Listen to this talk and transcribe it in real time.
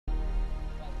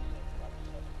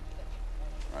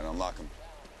unlock him.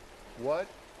 What?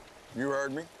 You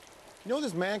heard me. You know what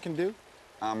this man can do?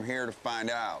 I'm here to find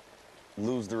out.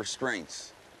 Lose the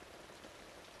restraints.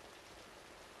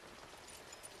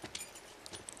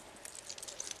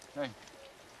 Hey.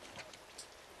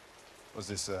 Was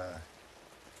this,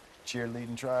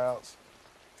 cheerleading tryouts?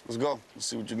 Let's go. Let's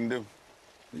see what you can do.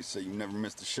 They say you never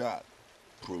missed a shot.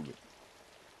 Prove it.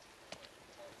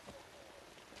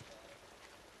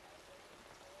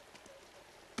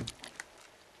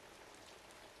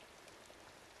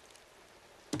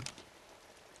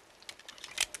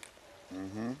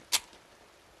 Mm-hmm.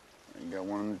 You got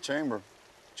one in the chamber. What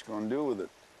you gonna do with it?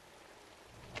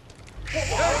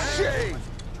 Hey!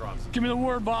 Give me the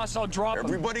word, boss. I'll drop him.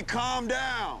 Everybody calm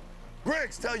down.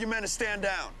 Griggs, tell your men to stand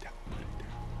down.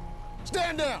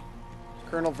 Stand down!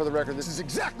 Colonel, for the record, this is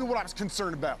exactly what I was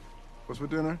concerned about. What's for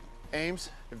dinner? Ames,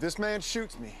 if this man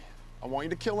shoots me, I want you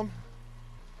to kill him,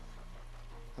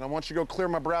 and I want you to go clear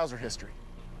my browser history.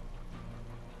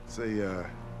 Say,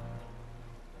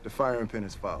 the firing pin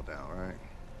is filed down, right?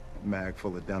 Mag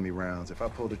full of dummy rounds. If I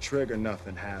pull the trigger,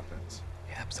 nothing happens.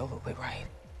 You're absolutely right.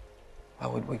 Why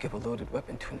would we give a loaded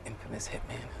weapon to an infamous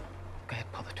hitman? Go ahead,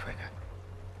 pull the trigger.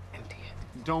 Empty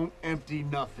it. Don't empty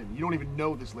nothing. You don't even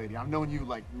know this lady. I've known you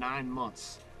like 9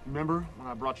 months. Remember when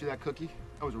I brought you that cookie?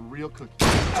 That was a real cookie.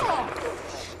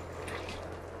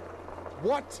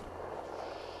 What?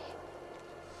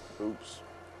 Oops.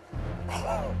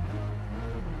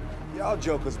 Y'all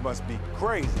jokers must be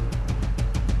crazy.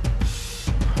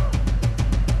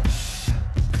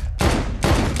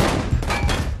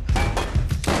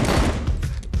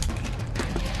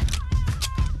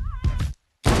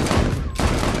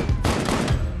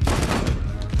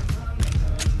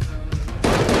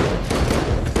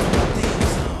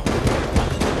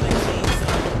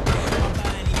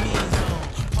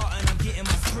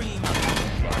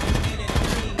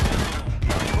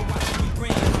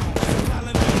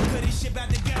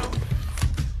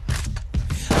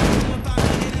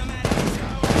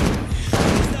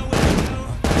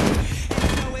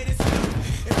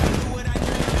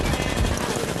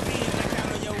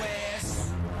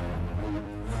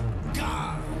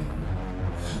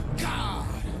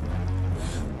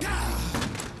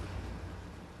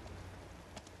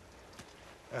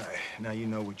 All right, now you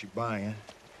know what you're buying.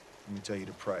 Let me tell you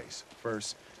the price.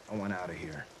 First, I want out of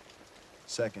here.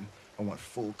 Second, I want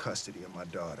full custody of my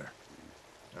daughter.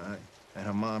 All right? And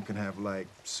her mom can have, like,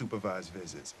 supervised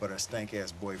visits, but her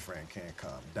stank-ass boyfriend can't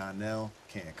come. Donnell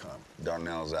can't come.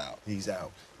 Darnell's out. He's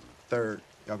out. Third,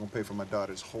 y'all gonna pay for my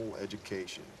daughter's whole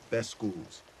education, best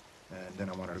schools. And then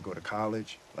I want her to go to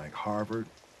college, like Harvard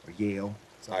or Yale.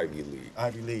 Ivy League.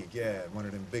 Ivy League, yeah, one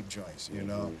of them big joints, you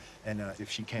know? And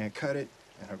if she can't cut it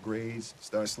and her grades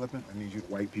start slipping, I need you to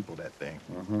white people that thing.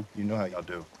 You know how y'all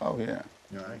do. Oh, yeah.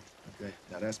 All right? Okay.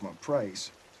 Now, that's my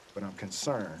price, but I'm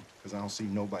concerned because I don't see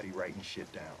nobody writing shit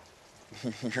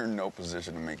down. You're in no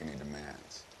position to make any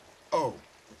demands. Oh,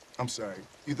 I'm sorry.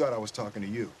 You thought I was talking to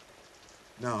you.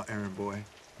 No, Aaron boy.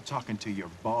 I'm talking to your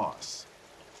boss.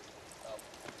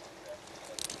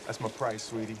 That's my price,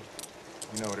 sweetie.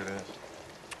 You know what it is.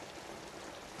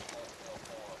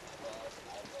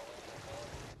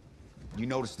 You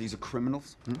notice these are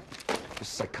criminals? They're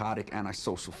psychotic,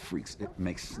 antisocial freaks. It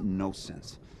makes no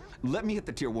sense. Let me hit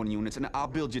the Tier 1 units, and I'll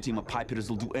build your team of pipe hitters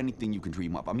that'll do anything you can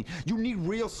dream up. I mean, you need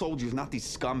real soldiers, not these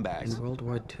scumbags. In World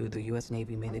War II, the U.S.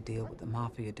 Navy made a deal with the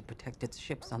Mafia to protect its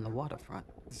ships on the waterfront.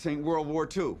 This ain't World War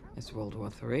II. It's World War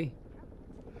III.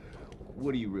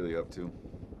 What are you really up to?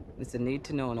 It's a need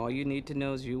to know, and all you need to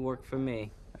know is you work for me.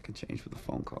 I can change with a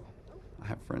phone call. I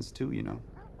have friends too, you know.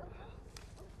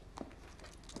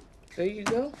 There you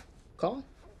go. Call.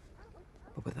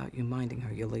 But without you minding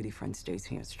her, your lady friend stays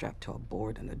here strapped to a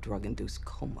board in a drug-induced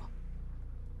coma.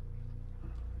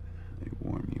 They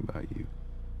warned me about you.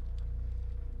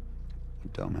 The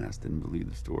dumbass didn't believe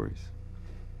the stories.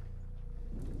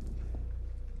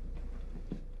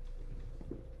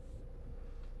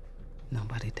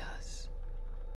 Nobody does.